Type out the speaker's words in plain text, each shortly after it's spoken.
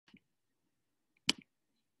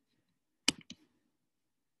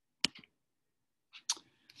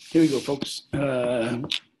Here we go, folks.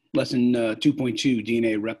 Lesson 2.2,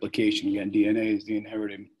 DNA replication. Again, DNA is the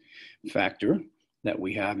inherited factor that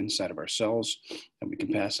we have inside of our cells that we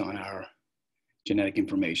can pass on our genetic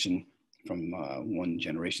information from one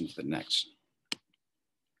generation to the next.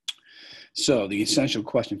 So the essential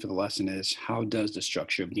question for the lesson is, how does the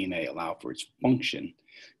structure of DNA allow for its function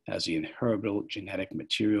as the inheritable genetic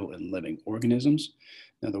material in living organisms?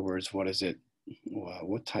 In other words, what is it?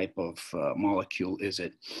 What type of molecule is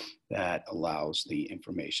it that allows the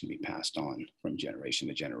information to be passed on from generation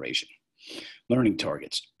to generation? Learning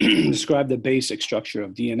targets. Describe the basic structure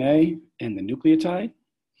of DNA and the nucleotide.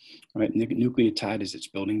 Right, nucleotide is its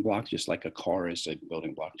building block, just like a car is a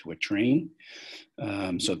building block to a train.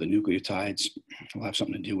 So the nucleotides will have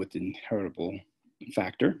something to do with the inheritable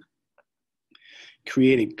factor.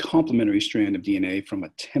 Create a complementary strand of DNA from a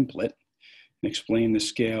template and explain the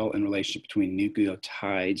scale and relationship between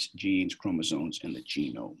nucleotides, genes, chromosomes, and the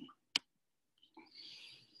genome.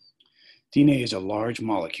 DNA is a large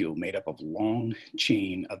molecule made up of a long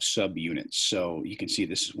chain of subunits. So you can see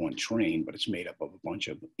this is one train, but it's made up of a bunch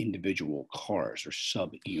of individual cars or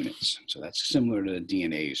subunits. So that's similar to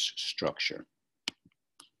DNA's structure.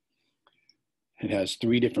 It has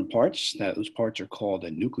three different parts. Those parts are called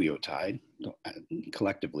a nucleotide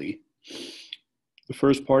collectively. The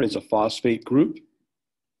first part is a phosphate group.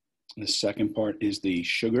 The second part is the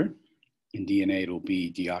sugar. In DNA, it will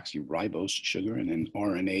be deoxyribose sugar, and in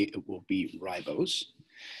RNA, it will be ribose.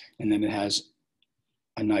 And then it has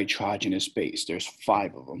a nitrogenous base. There's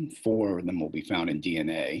 5 of them. 4 of them will be found in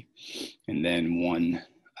DNA. And then one,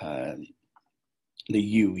 the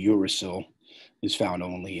uracil, is found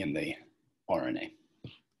only in the RNA.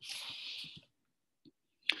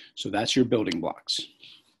 So that's your building blocks.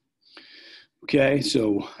 Okay,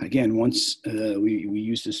 so again, once we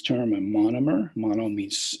use this term, a monomer. Mono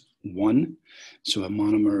means one. So a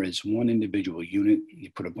monomer is one individual unit.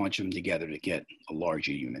 You put a bunch of them together to get a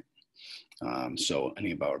larger unit. So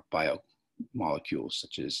any of our biomolecules,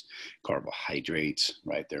 such as carbohydrates,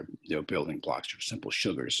 right? They're building blocks or simple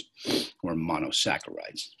sugars or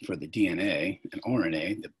monosaccharides. For the DNA and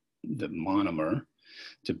RNA, the monomer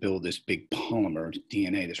to build this big polymer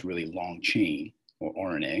DNA, this really long chain, or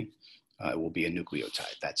RNA, it will be a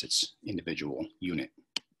nucleotide. That's its individual unit.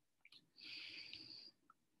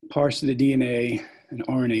 Parts of the DNA and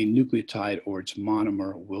RNA nucleotide or its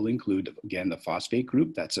monomer will include, again, the phosphate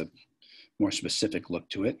group. That's a more specific look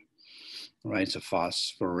to it. Right, it's a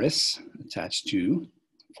phosphorus attached to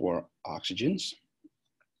 4 oxygens.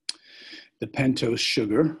 The pentose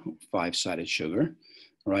sugar, 5-sided sugar,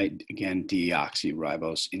 right? Again,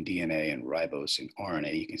 deoxyribose in DNA and ribose in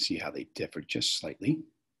RNA. You can see how they differ just slightly.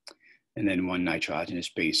 And then one nitrogenous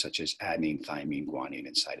base, such as adenine, thymine, guanine,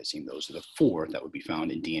 and cytosine. Those are the 4 that would be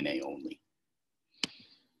found in DNA only.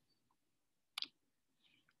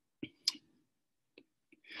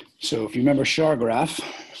 So if you remember Chargraph,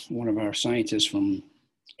 one of our scientists from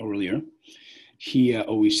earlier, he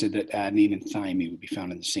always said that adenine and thymine would be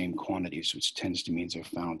found in the same quantities, which tends to mean they're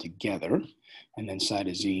found together. And then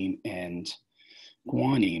cytosine and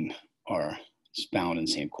guanine are found in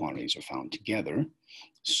the same quantities, are found together.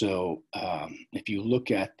 So if you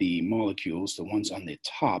look at the molecules, the ones on the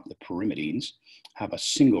top, the pyrimidines, have a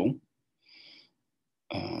single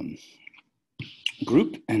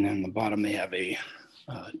group, and then the bottom they have a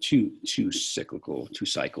two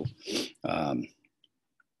cycle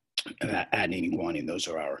adenine and guanine. Those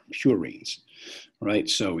are our purines, right?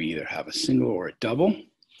 So we either have a single or a double.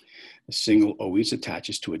 A single always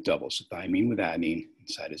attaches to a double, so thymine with adenine, and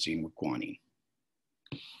cytosine with guanine.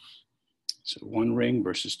 So 1 ring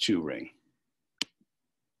versus 2 ring.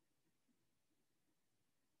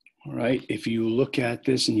 All right, if you look at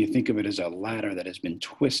this and you think of it as a ladder that has been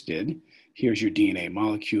twisted, here's your DNA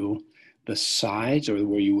molecule. The sides, or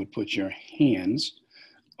where you would put your hands,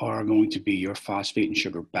 are going to be your phosphate and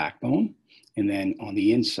sugar backbone. And then on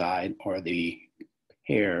the inside are the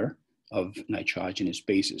pair of nitrogenous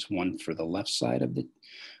bases, one for the left side of the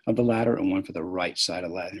ladder and one for the right side of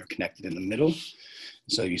the ladder. They're connected in the middle.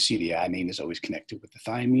 So you see the adenine is always connected with the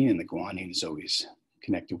thymine, and the guanine is always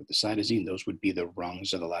connected with the cytosine. Those would be the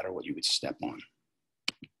rungs of the ladder, what you would step on.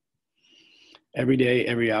 Every day,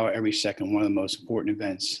 every hour, every second, one of the most important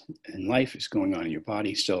events in life is going on in your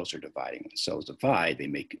body. Cells are dividing. When cells divide, they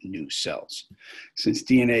make new cells. Since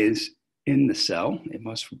DNA is in the cell, it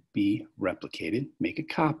must be replicated, make a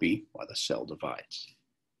copy while the cell divides.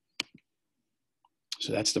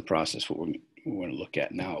 So that's the process. What we're going to look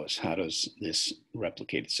at now is, how does this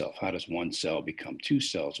replicate itself? How does one cell become 2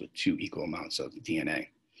 cells with 2 equal amounts of DNA?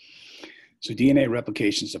 So DNA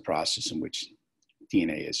replication is the process in which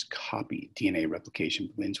DNA is copied. DNA replication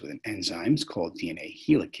begins with an enzyme. It's called DNA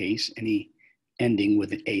helicase. Any ending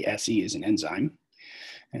with an ASE is an enzyme.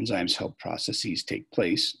 Enzymes help processes take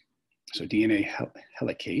place. So DNA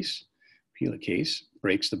helicase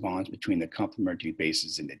breaks the bonds between the complementary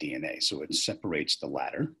bases in the DNA. So it separates the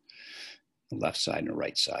latter, the left side and the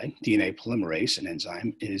right side. DNA polymerase, an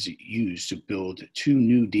enzyme, is used to build two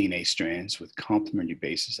new DNA strands with complementary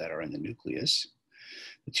bases that are in the nucleus.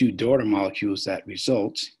 The two daughter molecules that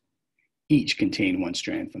result each contain one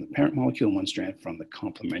strand from the parent molecule and one strand from the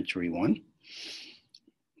complementary one.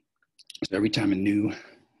 So every time a new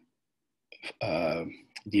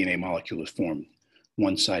DNA molecule is formed,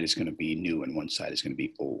 one side is going to be new and one side is going to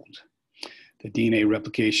be old. The DNA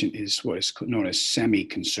replication is what is known as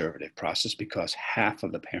semi-conservative process because half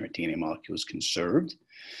of the parent DNA molecule is conserved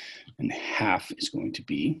and half is going to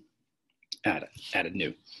be added new.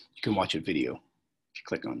 You can watch a video if you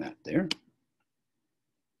click on that there.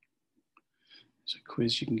 There's a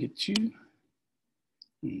quiz you can get to.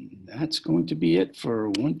 And that's going to be it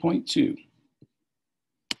for 1.2.